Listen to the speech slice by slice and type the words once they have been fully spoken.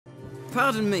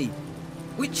Pardon me,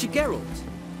 Witcher Geralt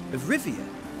of Rivia.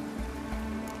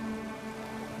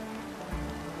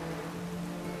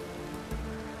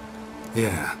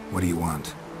 Yeah, what do you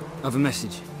want? I've a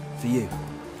message for you.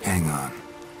 Hang on.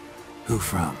 Who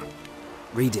from?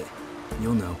 Read it, and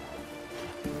you'll know.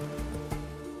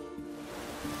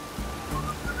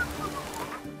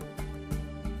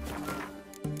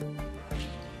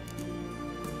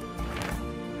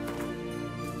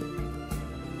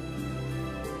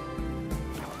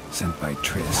 Sent by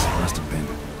Triss. Must have been.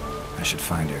 I should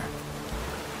find her.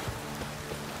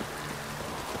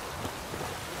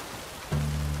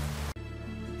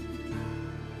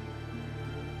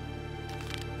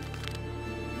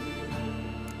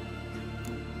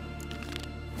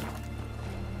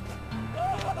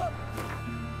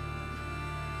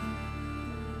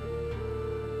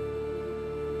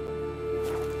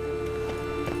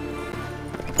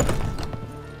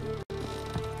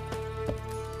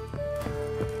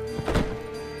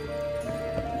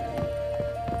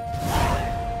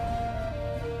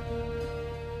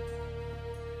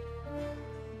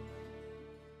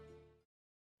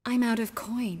 I'm out of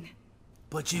coin.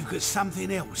 But you've got something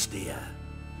else, dear.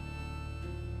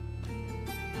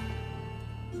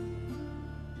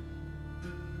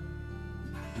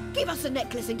 Give us the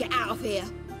necklace and get out of here.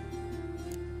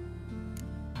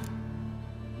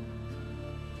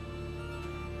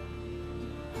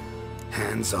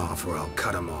 Hands off or I'll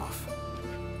cut them off.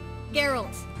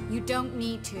 Geralt, you don't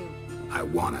need to. I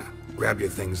wanna. Grab your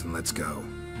things and let's go.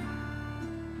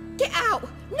 Get out!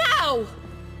 Now!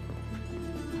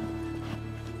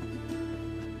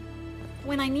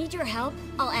 When I need your help,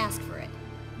 I'll ask for it.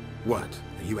 What?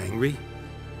 Are you angry?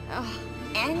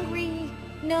 Angry?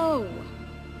 No.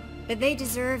 But they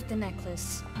deserved the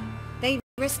necklace. They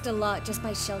risked a lot just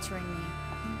by sheltering me.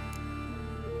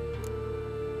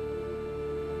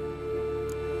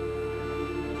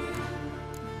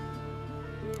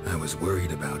 I was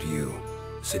worried about you.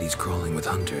 City's crawling with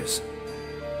hunters.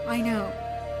 I know.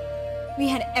 We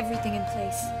had everything in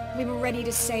place. We were ready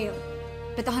to sail.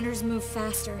 But the hunters moved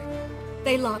faster.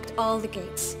 They locked all the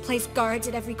gates, placed guards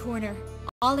at every corner,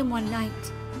 all in one night.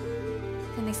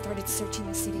 Then they started searching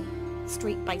the city,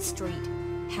 street by street,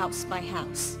 house by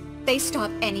house. They stop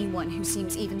anyone who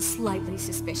seems even slightly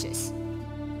suspicious.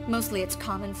 Mostly it's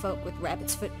common folk with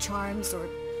rabbit's foot charms or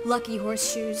lucky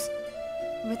horseshoes.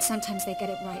 But sometimes they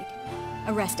get it right.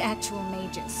 Arrest actual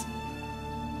mages.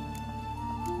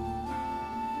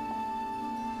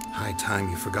 High time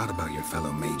you forgot about your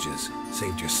fellow mages.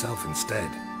 Saved yourself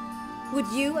instead. Would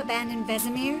you abandon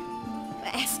Vesemir?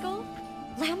 Eskel?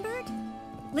 Lambert?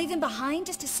 Leave them behind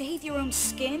just to save your own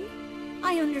skin?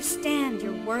 I understand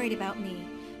you're worried about me,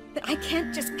 but I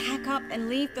can't just pack up and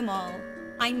leave them all.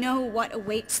 I know what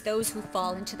awaits those who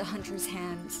fall into the hunter's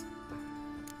hands.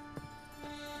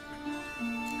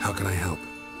 How can I help?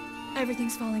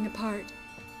 Everything's falling apart.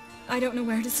 I don't know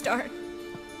where to start.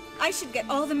 I should get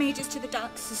all the mages to the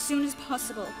docks as soon as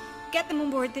possible. Get them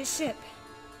on board this ship.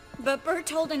 But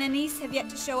Bertold and Anise have yet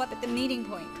to show up at the meeting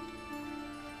point.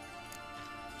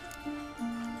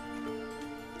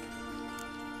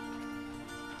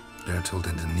 Bertold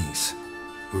and Anise.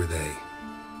 Who are they?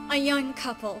 A young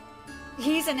couple.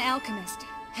 He's an alchemist.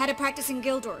 Had a practice in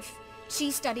Gildorf.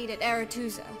 She studied at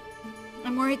Aretuza.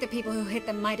 I'm worried the people who hit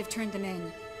them might have turned them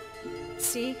in.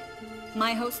 See?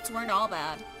 My hosts weren't all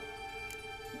bad.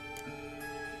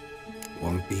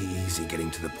 Won't be easy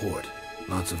getting to the port.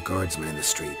 Lots of guards man the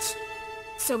streets.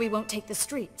 So we won't take the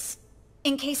streets.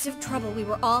 In case of trouble, we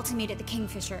were all to meet at the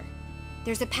Kingfisher.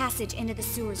 There's a passage into the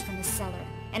sewers from the cellar,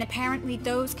 and apparently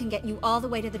those can get you all the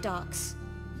way to the docks.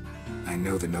 I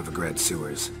know the Novigrad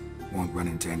sewers. Won't run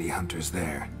into any hunters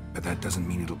there, but that doesn't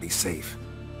mean it'll be safe.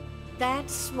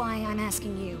 That's why I'm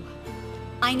asking you.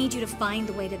 I need you to find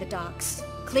the way to the docks,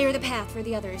 clear the path for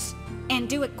the others, and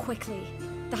do it quickly.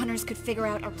 The hunters could figure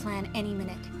out our plan any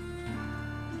minute.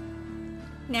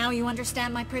 Now you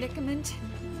understand my predicament?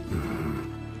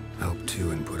 Help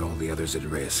two and put all the others at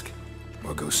risk.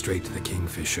 Or go straight to the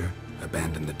Kingfisher,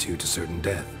 abandon the two to certain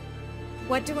death.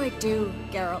 What do I do,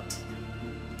 Geralt?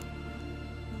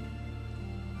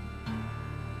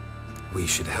 We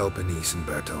should help Anise and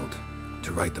Bertold.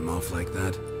 To write them off like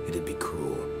that, it'd be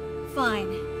cruel.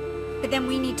 Fine. But then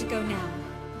we need to go now.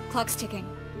 Clock's ticking.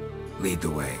 Lead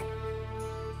the way.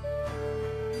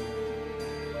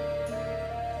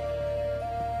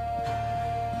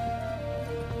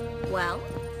 Well?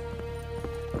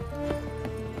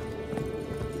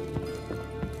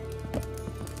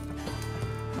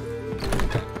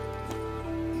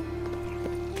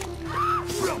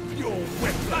 Drop your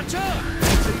weapon! Butcher!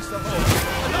 Seize the horse!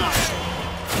 Alive!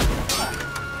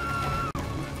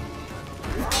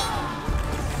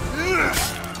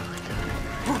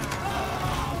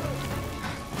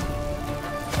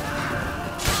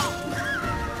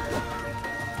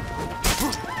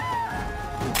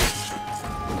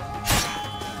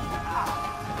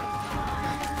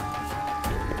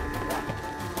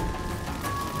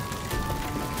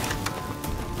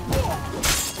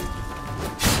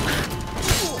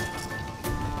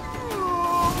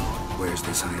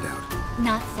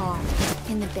 Not far.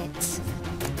 In the bits.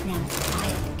 Now,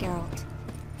 quiet, Geralt.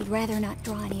 We'd rather not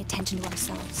draw any attention to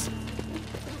ourselves.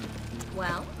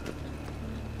 Well?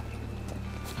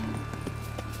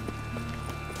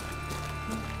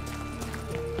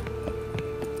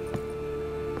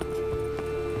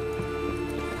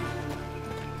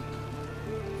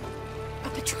 A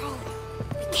patrol.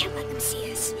 We can't let them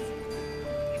see us.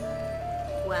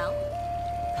 Well?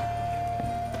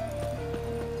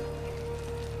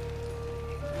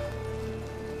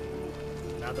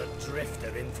 Another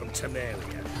drifter in from Temeria.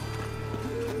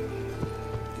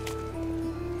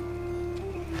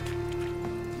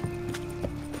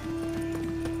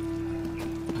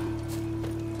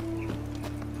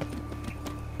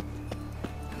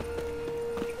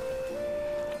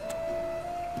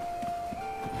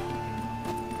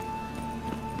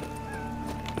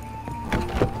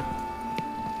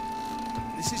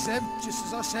 This is them, just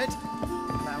as I said.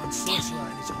 Plough and sorcerer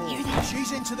in his Hear hall. that?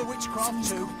 She's into the witchcraft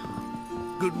too.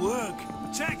 Good work.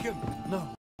 Take him. No,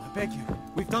 I beg you.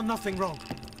 We've done nothing wrong.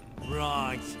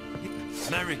 Right.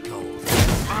 Marigold.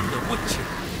 I'm the witcher.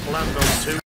 Land on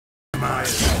 2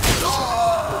 miles.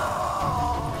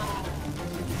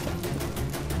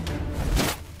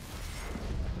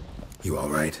 You all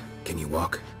right? Can you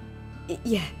walk?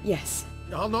 Yes.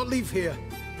 I'll not leave here.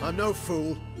 I'm no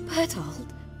fool.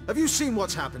 Bertold. Have you seen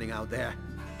what's happening out there?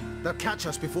 They'll catch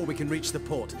us before we can reach the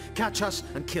port. Catch us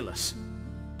and kill us.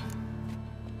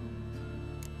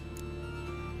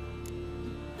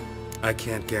 I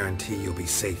can't guarantee you'll be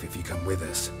safe if you come with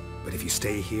us, but if you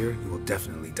stay here, you will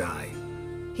definitely die.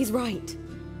 He's right.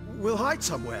 We'll hide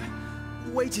somewhere.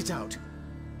 Wait it out.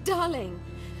 Darling,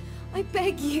 I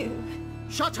beg you.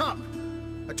 Shut up!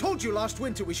 I told you last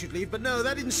winter we should leave, but no,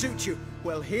 that didn't suit you.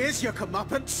 Well, here's your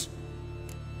comeuppance.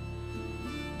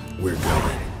 We're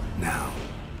going. Now.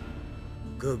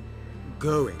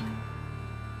 Going?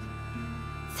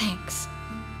 Thanks.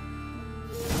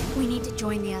 We need to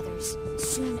join the others, as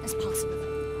soon as possible.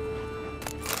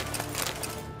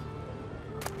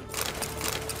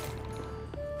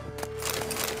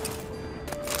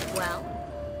 Well?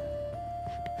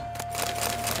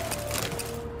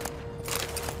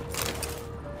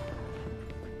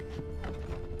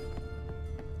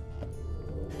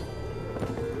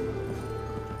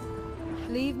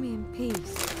 Leave me in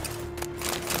peace.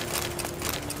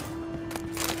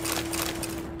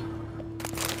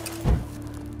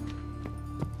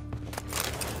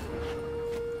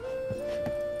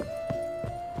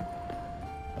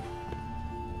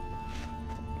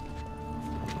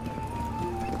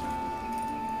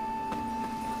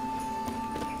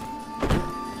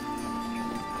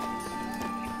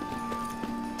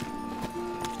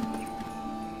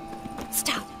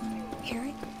 Stop. Hear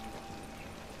it?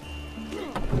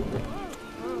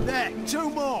 There, 2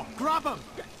 more! Grab them!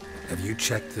 Have you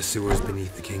checked the sewers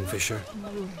beneath the Kingfisher?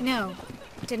 No.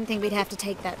 Didn't think we'd have to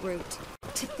take that route.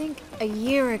 To think a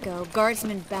year ago,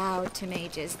 guardsmen bowed to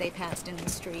mages they passed in the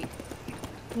street.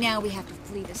 Now we have to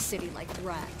flee the city like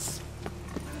rats.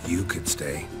 You could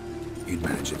stay. You'd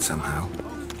manage it somehow.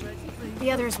 The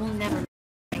others will never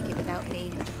make it without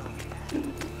me.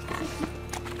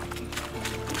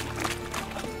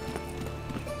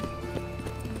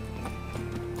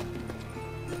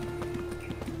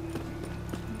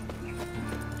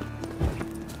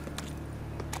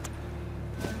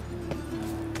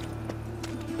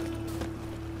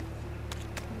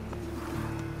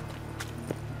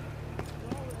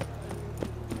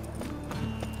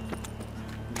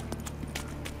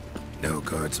 No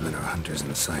guardsmen or hunters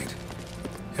in sight.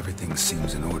 Everything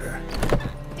seems in order.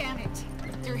 Damn it.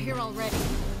 They're here already.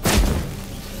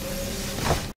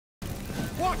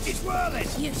 Watch his whirling!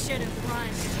 You should have run.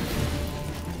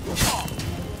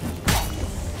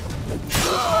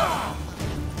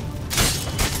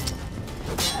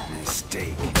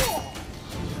 Mistake.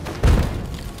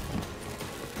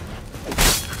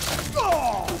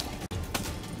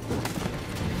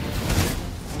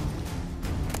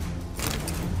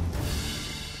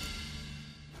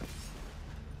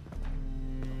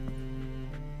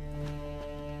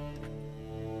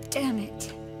 Damn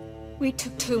it. We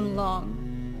took too long.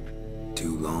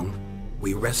 Too long?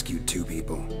 We rescued 2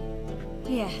 people.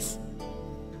 Yes.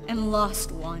 And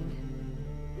lost one.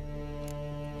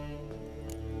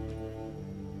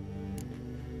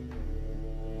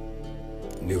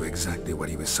 Knew exactly what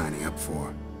he was signing up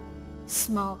for.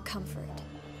 Small comfort.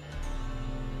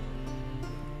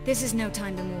 This is no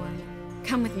time to mourn.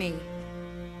 Come with me.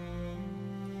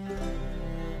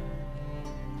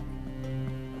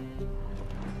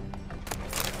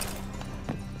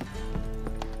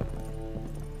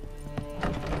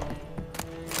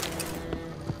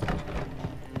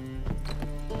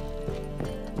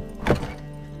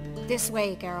 This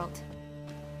way, Geralt.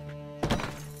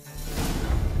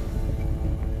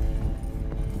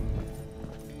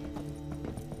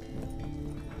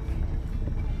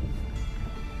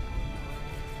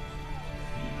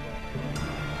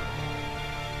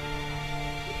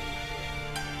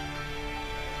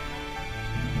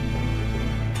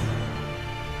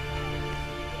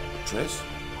 Triss,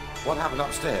 what happened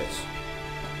upstairs?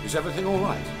 Is everything all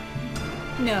right?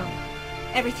 No,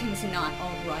 everything's not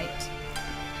all right.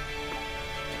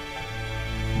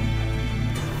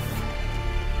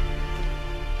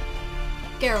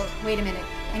 Geralt, wait a minute.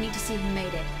 I need to see who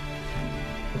made it.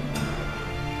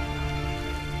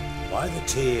 Why the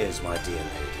tears, my dear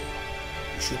lady?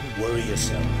 You shouldn't worry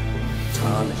yourself. It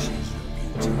tarnishes your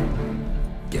beauty.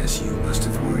 Guess you must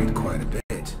have worried quite a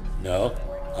bit. No,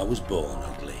 I was born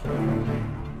ugly.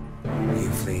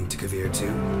 You fleeing to Kavir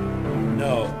too?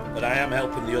 No, but I am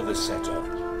helping the others set off.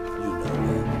 You know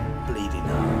her, bleeding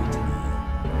heart and all.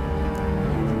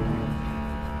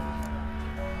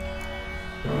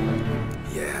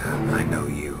 Yeah, I know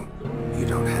you. You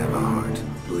don't have a heart,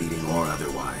 bleeding or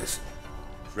otherwise.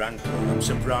 Frankly, I'm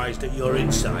surprised at your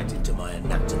insight into my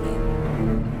anatomy.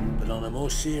 But on a more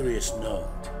serious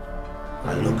note,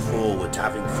 I look forward to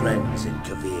having friends in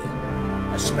Kavir,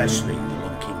 especially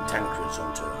among King Tancred's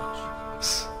entourage.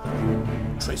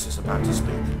 Triss is about to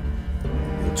speak.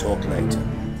 We'll talk later.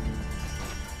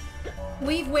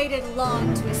 We've waited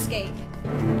long to escape.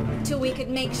 Till we could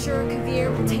make sure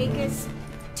Kavir will take us.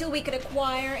 Till we could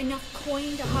acquire enough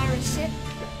coin to hire a ship.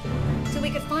 Till we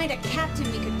could find a captain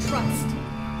we could trust.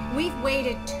 We've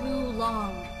waited too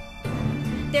long.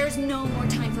 There's no more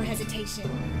time for hesitation.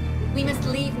 We must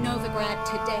leave Novigrad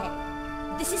today.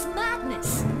 This is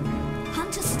madness!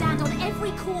 Hunters stand on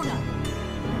every corner.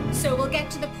 So we'll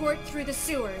get to the port through the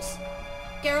sewers.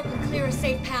 Geralt will clear a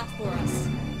safe path for us.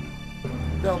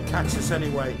 They'll catch us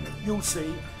anyway. You'll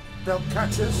see. They'll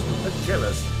catch us and kill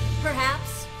us.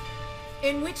 Perhaps.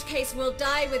 In which case we'll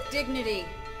die with dignity.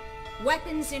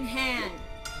 Weapons in hand.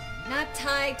 Not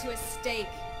tied to a stake,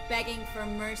 begging for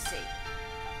mercy.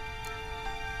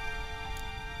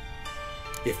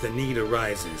 If the need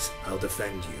arises, I'll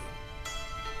defend you.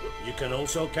 You can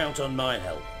also count on my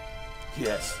help.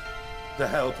 Yes. The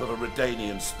help of a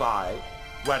Redanian spy.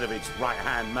 Radovic's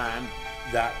right-hand man.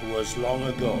 That was long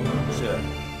ago, sir.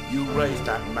 You raised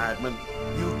that madman.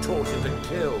 You taught him to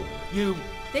kill. You...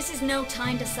 This is no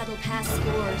time to settle past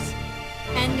scores.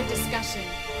 End of discussion.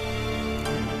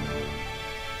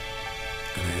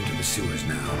 Gonna enter the sewers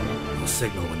now. I'll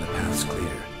signal when the path's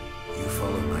clear. You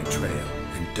follow my trail,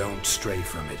 and don't stray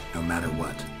from it, no matter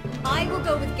what. I will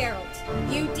go with Geralt.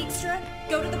 You, Dijkstra,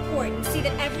 go to the port and see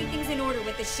that everything's in order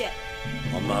with the ship.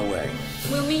 On my way.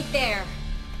 We'll meet there.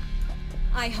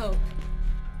 I hope.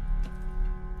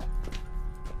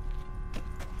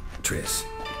 Triss,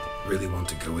 really want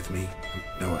to go with me?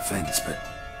 No offense, but...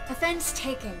 Offense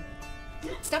taken.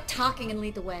 Stop talking and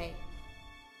lead the way.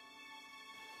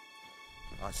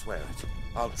 I swear it.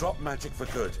 I'll drop magic for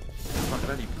good. If I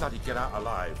can only bloody get out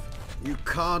alive. You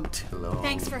can't.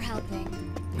 Thanks for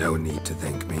helping. No need to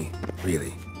thank me.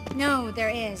 Really. No, there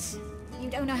is. You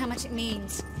don't know how much it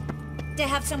means. To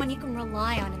have someone you can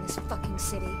rely on in this fucking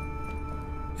city.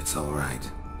 It's all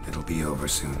right. It'll be over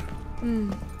soon.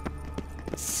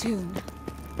 Soon.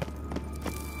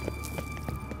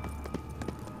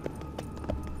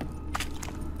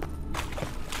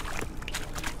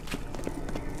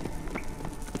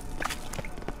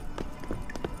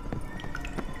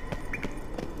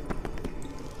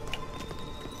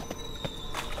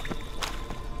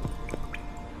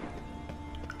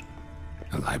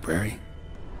 A library?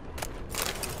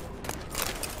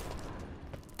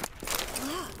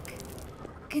 Look.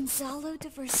 Gonzalo de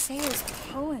Versailles'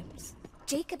 poems.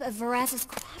 Jacob of Varaz's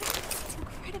quatrains. It's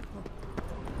incredible.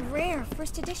 Rare,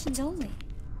 first editions only.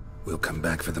 We'll come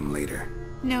back for them later.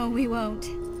 No, we won't.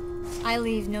 I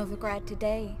leave Novigrad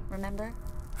today, remember?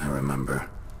 I remember.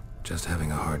 Just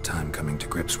having a hard time coming to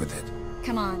grips with it.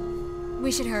 Come on.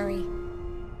 We should hurry.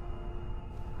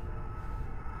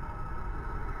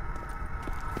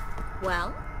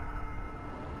 Well?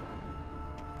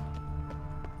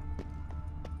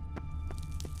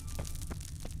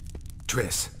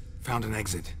 Triss, found an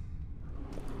exit.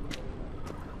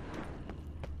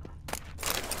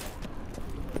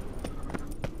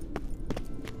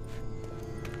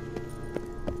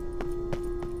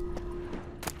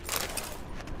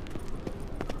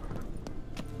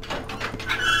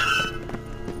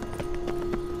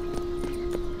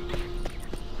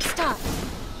 Stop.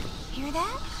 Hear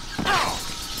that?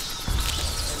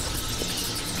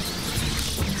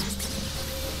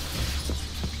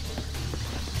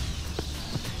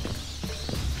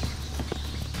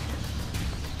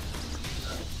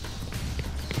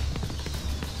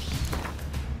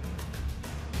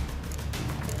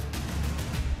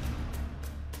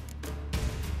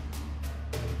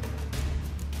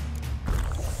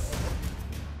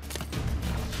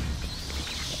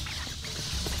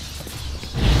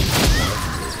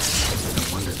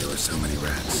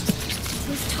 rats.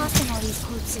 Who's tossing all these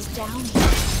corpses down?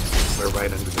 We're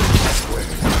right under the main square.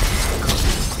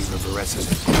 Cleaver Vares's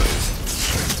headquarters.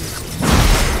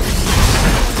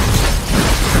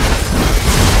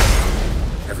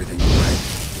 Everything all right?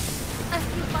 A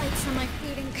few bites on my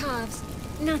feet and calves.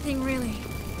 Nothing really.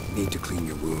 Need to clean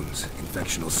your wounds.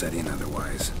 Infection will set in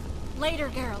otherwise. Later,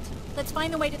 Geralt. Let's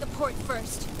find the way to the port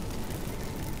first.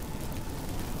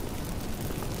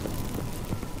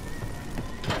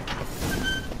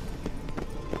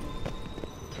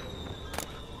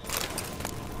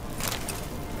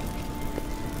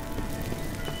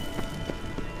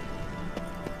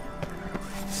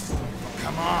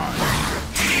 Come on.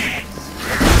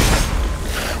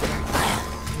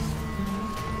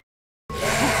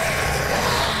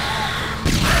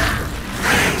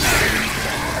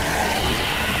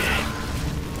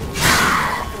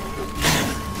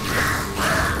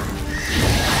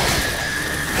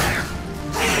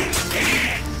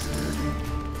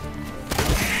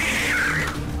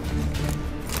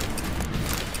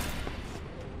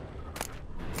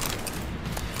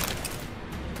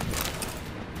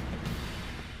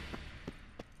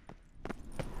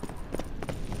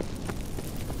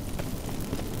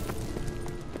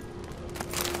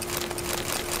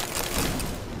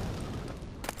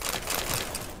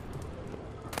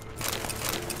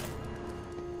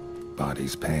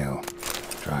 Body's pale.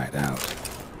 Dried out.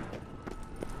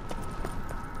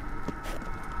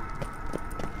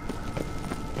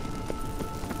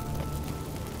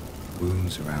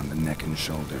 Wounds around the neck and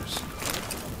shoulders.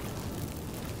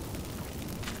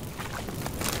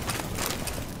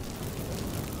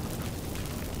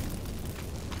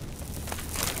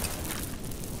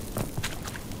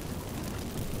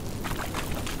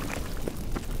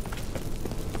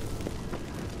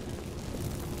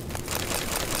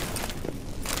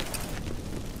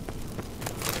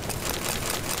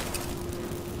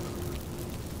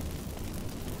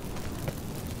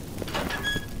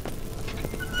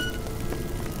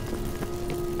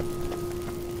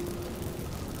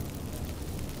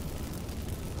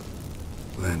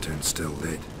 Lantern's still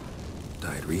lit.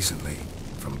 Died recently,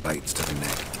 from bites to the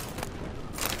neck.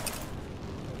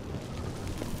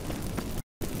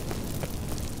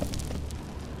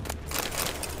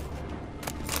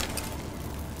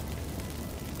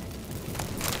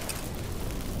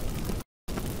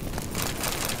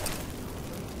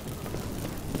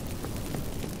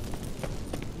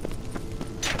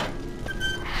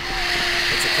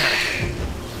 It's a catacomb.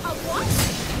 A what?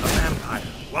 A vampire.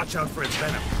 Watch out for its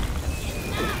venom.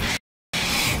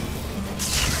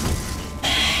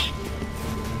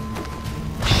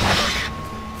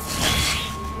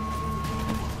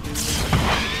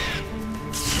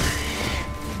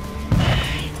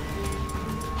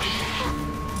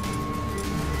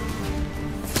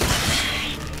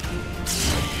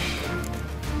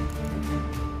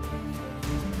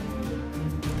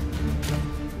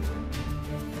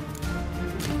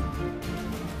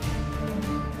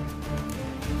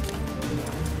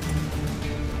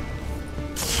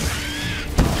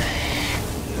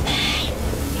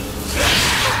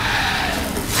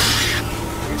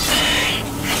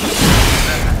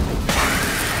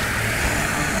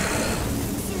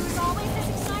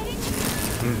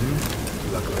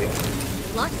 Luckily.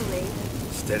 Luckily.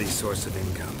 Steady source of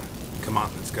income. Come on,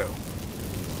 let's go.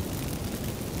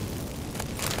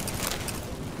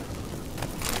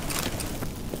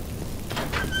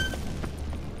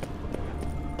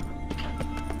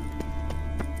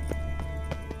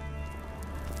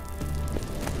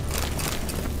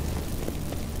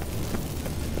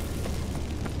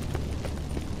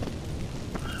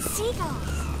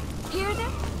 Seagulls. Hear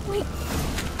them? Wait.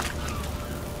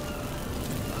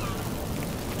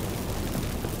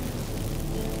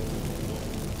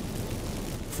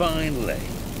 Finally.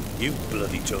 You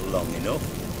bloody took long enough.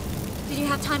 Did you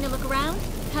have time to look around?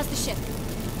 How's the ship?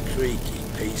 Creaky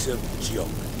piece of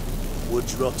junk.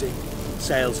 Wood's rotting.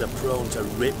 Sails are prone to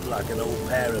rip like an old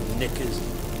pair of knickers.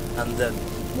 And then,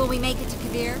 Will we make it to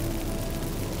Kavir?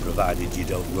 provided you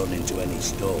don't run into any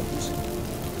storms.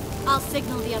 I'll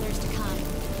signal the others to come.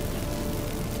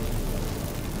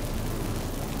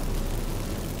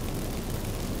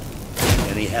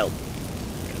 Any help?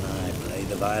 Can I play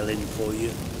the violin for you?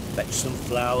 Fetch some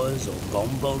flowers or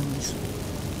bonbons?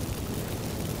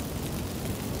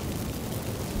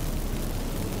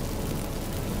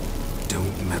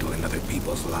 Don't meddle in other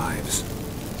people's lives.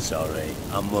 Sorry,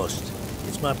 I must.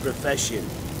 It's my profession.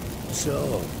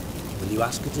 So, will you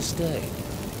ask her to stay?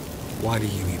 Why do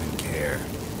you even care?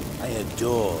 I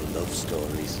adore love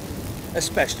stories.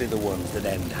 Especially the ones that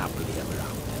end happily ever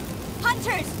after.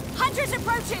 Hunters! Hunters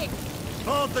approaching!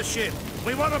 Board the ship.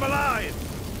 We want him alive!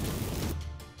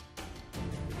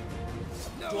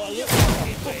 Do I look like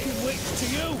a fucking witch to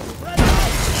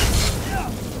you?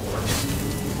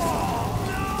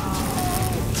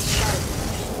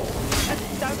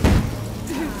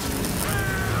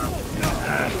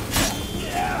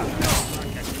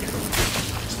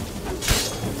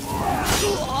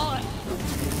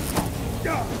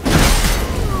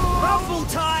 Ruffle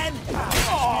time!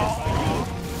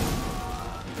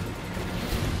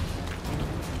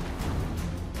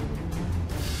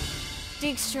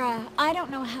 Dijkstra, I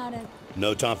don't know how to...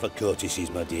 No time for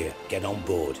courtesies, my dear. Get on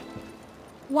board.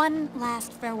 One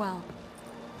last farewell.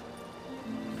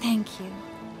 Thank you.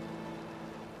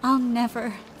 I'll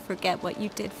never forget what you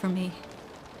did for me.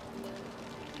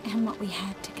 And what we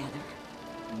had together.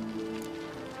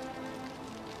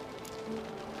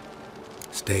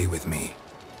 Stay with me.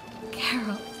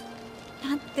 Geralt,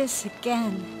 not this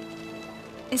again.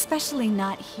 Especially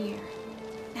not here.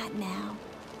 Not now.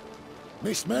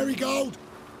 Miss Marigold,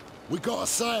 we got a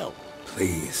sail.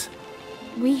 Please.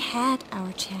 We had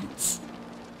our chance.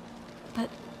 But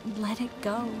let it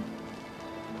go.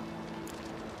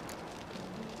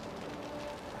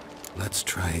 Let's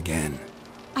try again.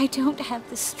 I don't have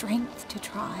the strength to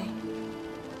try.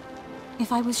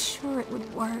 If I was sure it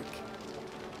would work.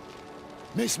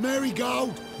 Miss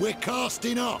Marigold, we're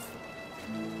casting off.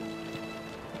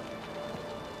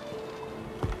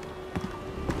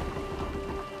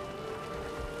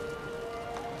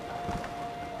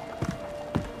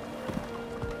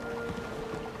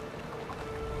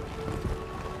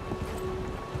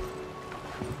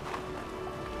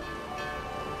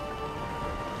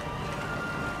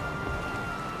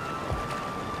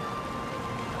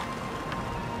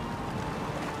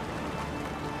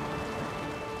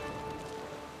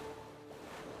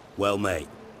 Well, mate,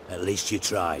 at least you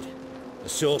tried. The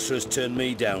sorceress turned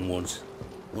me down once.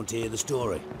 Want to hear the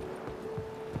story?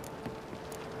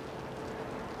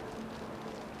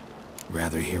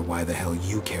 Rather hear why the hell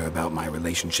you care about my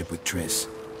relationship with Triss.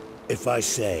 If I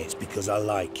say it's because I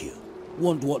like you,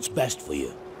 want what's best for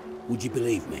you, would you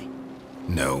believe me?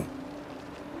 No.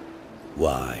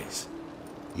 Wise.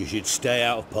 You should stay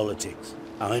out of politics.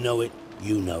 I know it,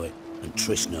 you know it, and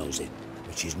Triss knows it,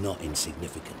 which is not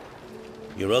insignificant.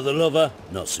 Your other lover,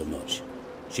 not so much.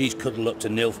 She's cuddled up to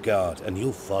Nilfgaard, and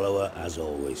you'll follow her as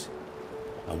always.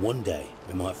 And one day,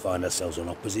 we might find ourselves on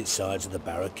opposite sides of the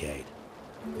barricade.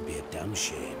 It'd be a damn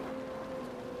shame.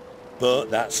 But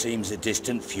that seems a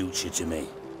distant future to me.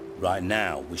 Right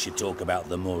now, we should talk about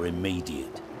the more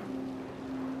immediate.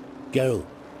 Geralt,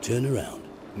 turn around.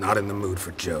 Not in the mood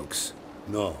for jokes.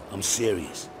 No, I'm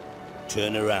serious.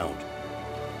 Turn around.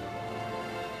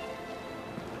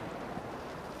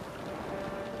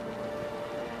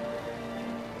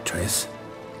 Triss?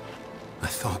 I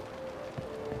thought...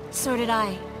 So did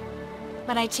I.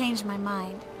 But I changed my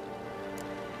mind.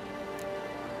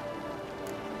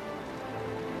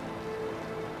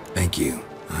 Thank you.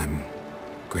 I'm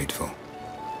grateful.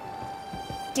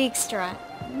 Dijkstra,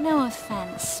 no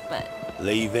offense, but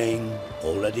Leaving,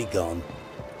 already gone.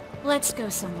 let's go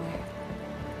somewhere.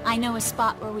 I know a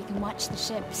spot where we can watch the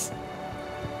ships.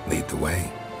 Lead the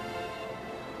way.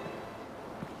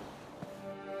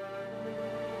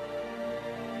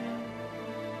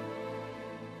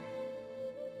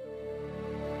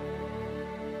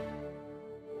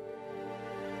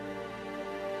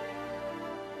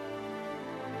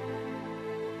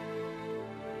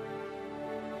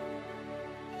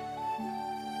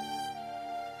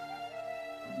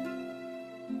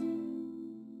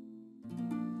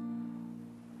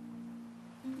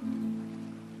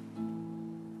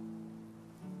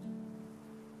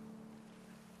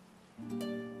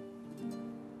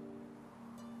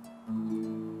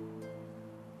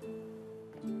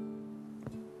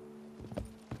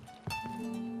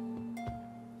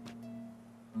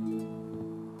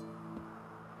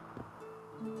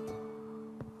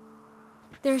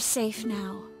 They're safe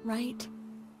now, right?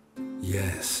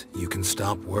 Yes, you can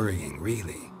stop worrying,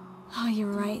 really. Oh,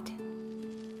 you're right.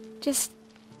 Just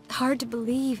hard to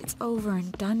believe it's over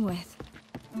and done with.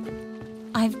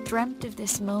 I've dreamt of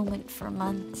this moment for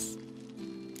months.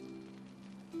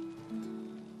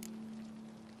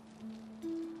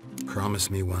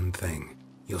 Promise me one thing.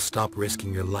 You'll stop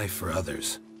risking your life for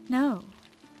others. No.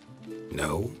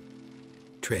 No?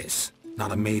 Triss,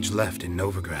 not a mage left in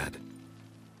Novigrad.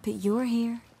 But you're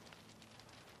here?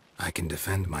 I can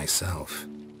defend myself.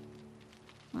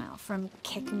 Well, from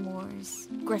Kickamores,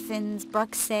 Griffins,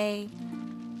 Bruxay,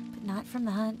 but not from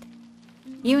the hunt.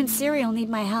 You and Ciri'll need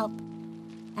my help,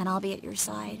 and I'll be at your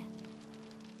side.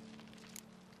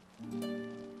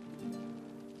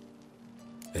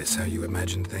 Is how you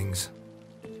imagine things?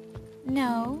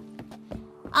 No.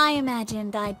 I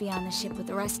imagined I'd be on the ship with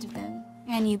the rest of them,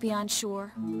 and you be on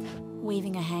shore.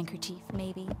 Waving a handkerchief,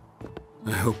 maybe.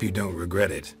 I hope you don't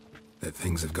regret it, that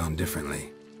things have gone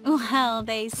differently. Well,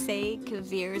 they say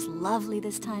Kavir's lovely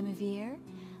this time of year,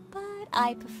 but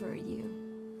I prefer you.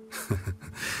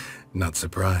 Not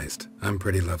surprised. I'm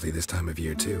pretty lovely this time of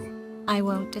year, too. I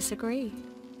won't disagree.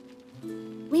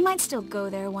 We might still go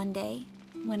there one day,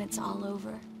 when it's all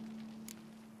over.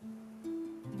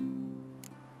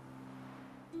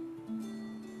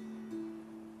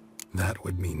 That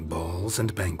would mean balls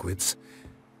and banquets,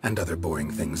 and other boring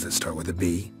things that start with a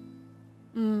B.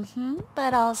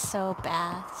 But also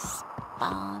baths,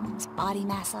 bombs, body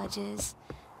massages.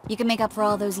 You can make up for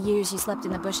all those years you slept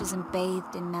in the bushes and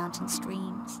bathed in mountain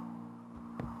streams.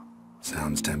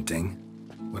 Sounds tempting.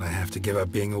 Would I have to give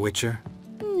up being a witcher?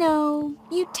 No,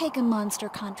 you'd take a monster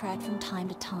contract from time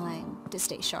to time to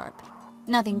stay sharp.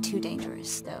 Nothing too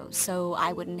dangerous, though, so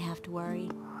I wouldn't have to worry.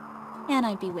 And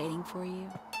I'd be waiting for you.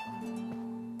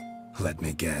 Let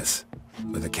me guess.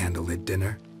 With a candlelit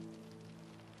dinner?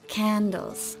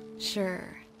 Candles,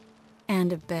 sure.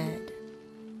 And a bed.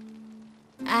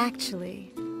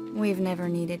 Actually, we've never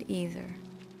needed either.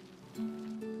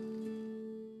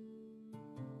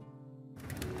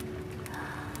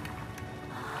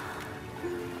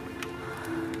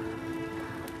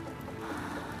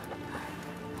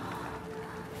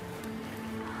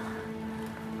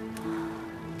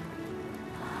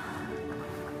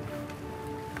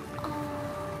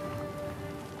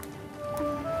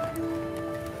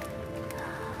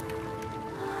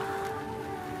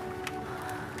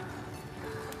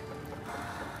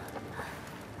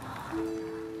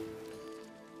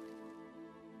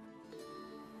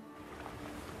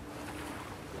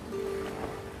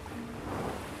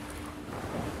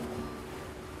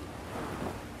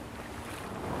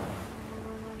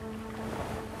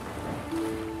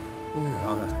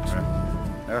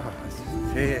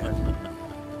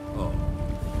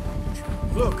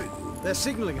 Look, they're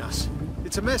signaling us.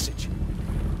 It's a message.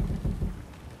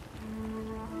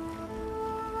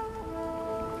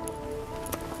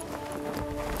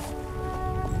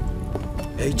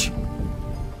 H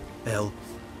L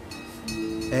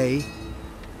A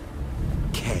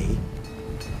K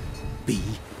B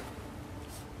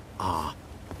R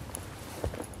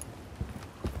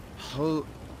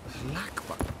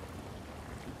Halakba.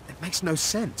 It makes no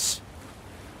sense.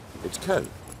 It's code.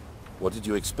 What did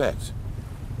you expect?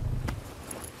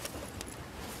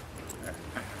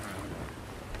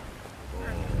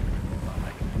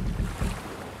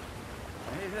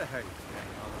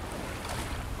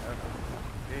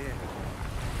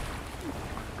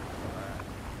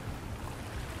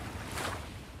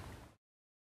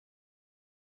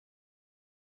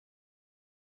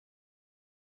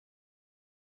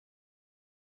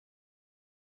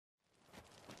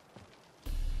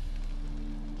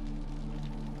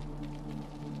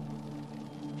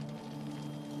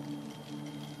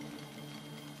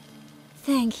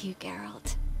 Thank you,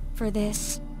 Geralt, for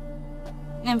this,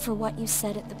 and for what you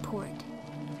said at the port.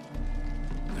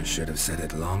 I should have said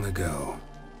it long ago.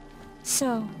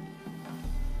 So,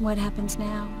 what happens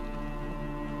now?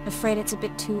 Afraid it's a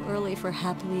bit too early for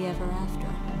happily ever after.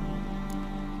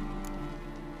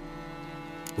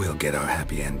 We'll get our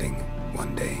happy ending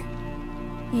one day.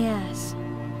 Yes,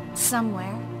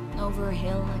 somewhere, over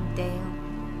hill and dale.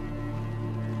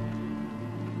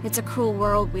 It's a cruel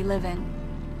world we live in.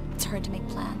 It's hard to make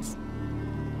plans.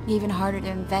 Even harder to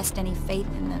invest any faith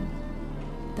in them,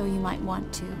 though you might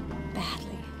want to,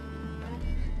 badly.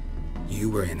 You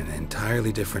were in an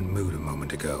entirely different mood a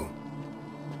moment ago.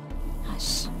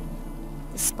 Hush.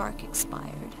 The spark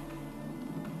expired.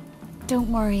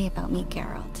 Don't worry about me,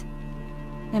 Geralt.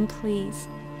 And please,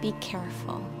 be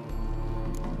careful.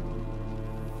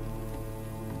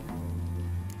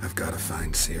 I've got to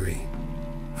find Ciri.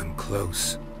 I'm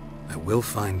close. I will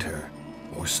find her,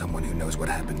 or someone who knows what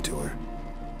happened to her.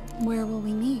 Where will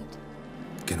we meet?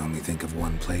 Can only think of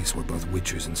one place where both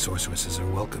witchers and sorceresses are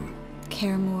welcome.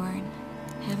 Kaer Morhen.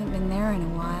 Haven't been there in a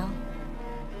while.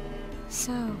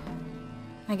 So,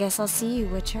 I guess I'll see you,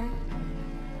 Witcher.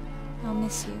 I'll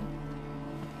miss you.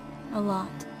 A lot.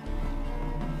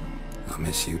 I'll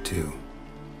miss you too.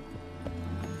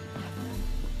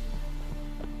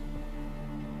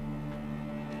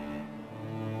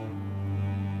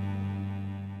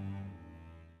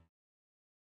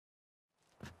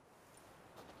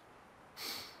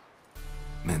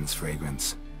 Men's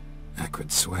fragrance,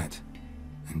 acrid sweat,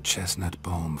 and chestnut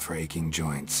balm for aching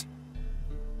joints.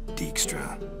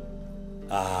 Dijkstra.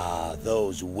 Ah,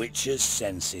 those witches'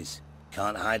 senses.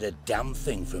 Can't hide a damn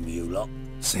thing from you lot.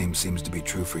 Same seems to be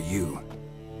true for you.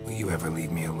 Will you ever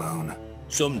leave me alone?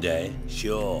 Someday,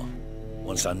 sure.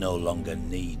 Once I no longer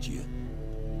need you.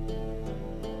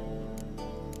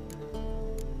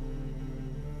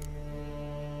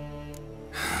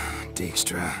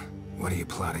 Dijkstra, what are you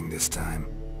plotting this time?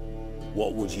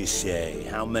 What would you say?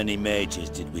 How many mages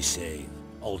did we save,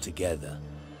 altogether?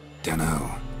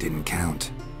 Dunno, didn't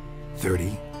count.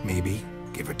 30, maybe,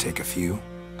 give or take a few.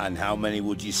 And how many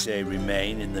would you say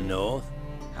remain in the north?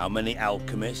 How many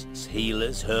alchemists,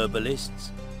 healers,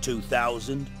 herbalists?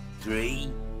 2,000?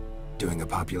 3? Doing a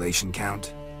population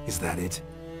count? Is that it?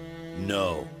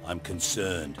 No, I'm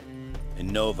concerned. In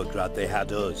Novigrad they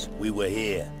had us, we were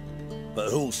here. But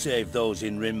who'll save those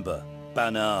in Rimba?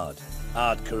 Banard,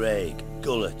 Ardcaraig,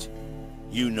 Gullet?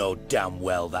 You know damn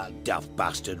well that daft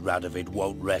bastard Radovid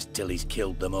won't rest till he's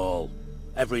killed them all.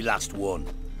 Every last one.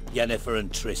 Yenefer and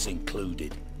Triss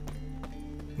included.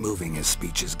 Moving as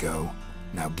speeches go.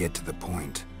 Now get to the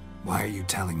point. Why are you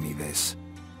telling me this?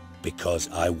 Because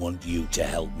I want you to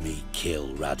help me kill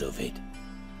Radovid.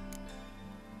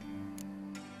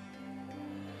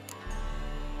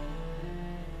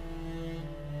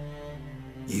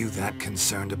 You that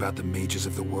concerned about the mages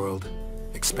of the world?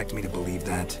 Expect me to believe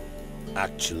that?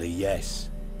 Actually, yes.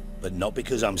 But not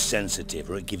because I'm sensitive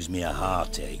or it gives me a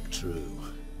heartache, true.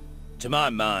 To my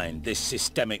mind, this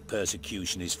systemic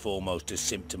persecution is foremost a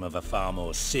symptom of a far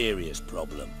more serious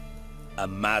problem. A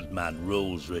madman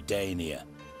rules Redania.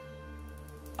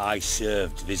 I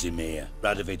served Vizimir,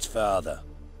 Radovid's father,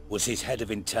 was his head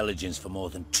of intelligence for more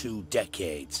than 2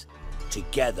 decades.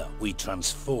 Together, we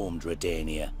transformed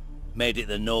Redania, made it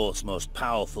the North's most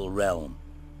powerful realm.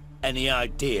 Any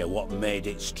idea what made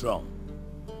it strong?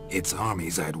 Its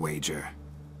armies, I'd wager.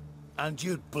 And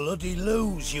you'd bloody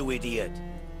lose, you idiot!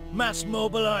 Mass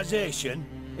mobilization?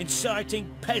 Inciting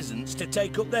peasants to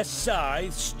take up their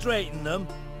scythes, straighten them?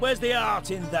 Where's the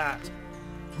art in that?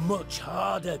 Much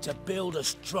harder to build a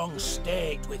strong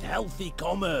state with healthy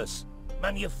commerce,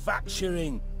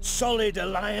 manufacturing, solid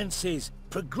alliances,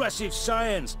 progressive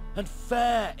science, and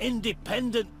fair,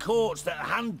 independent courts that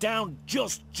hand down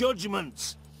just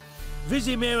judgments.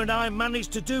 Vizimir and I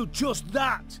managed to do just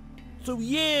that, through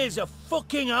years of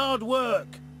fucking hard work.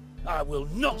 I will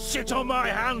not sit on my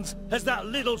hands as that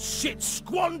little shit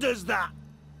squanders that.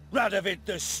 Radovid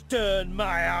the stern,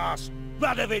 my arse.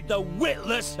 Radovid the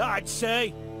witless, I'd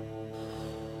say.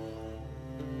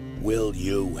 Will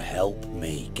you help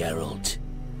me, Geralt?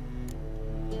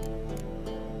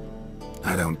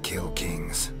 I don't kill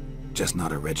kings. Just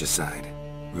not a regicide.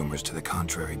 Rumors to the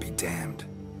contrary be damned.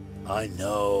 I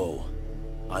know.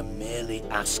 I'm merely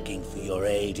asking for your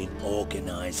aid in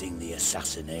organizing the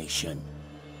assassination.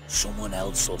 Someone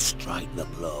else will strike the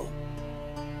blow.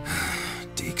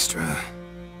 Dijkstra.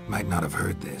 Might not have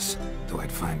heard this, though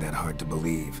I'd find that hard to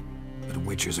believe. But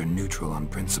Witchers are neutral on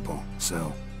principle,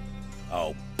 so...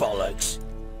 Oh, bollocks.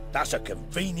 That's a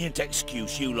convenient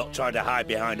excuse you lot try to hide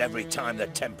behind every time the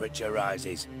temperature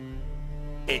rises.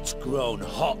 It's grown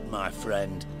hot, my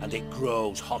friend, and it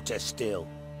grows hotter still.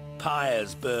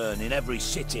 Pyres burn in every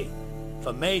city.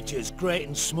 For mages great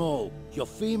and small, your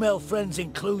female friends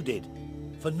included.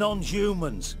 For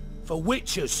non-humans, for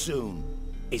witchers soon.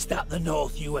 Is that the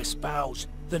North you espouse?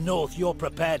 The North you're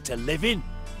prepared to live in?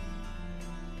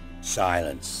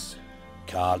 Silence.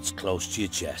 Cards close to your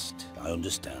chest, I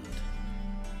understand.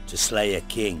 To slay a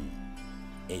king,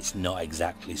 it's not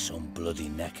exactly some bloody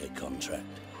necker contract.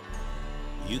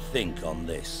 You think on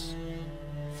this.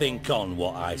 Think on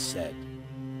what I said.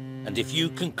 And if you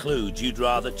conclude you'd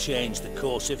rather change the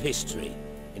course of history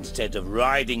instead of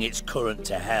riding its current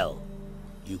to hell,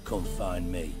 you come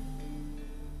find me.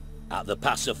 At the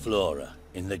Passiflora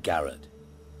in the garret.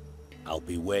 I'll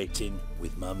be waiting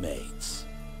with my mates.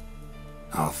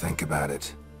 I'll think about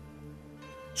it.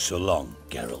 So long,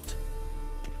 Geralt.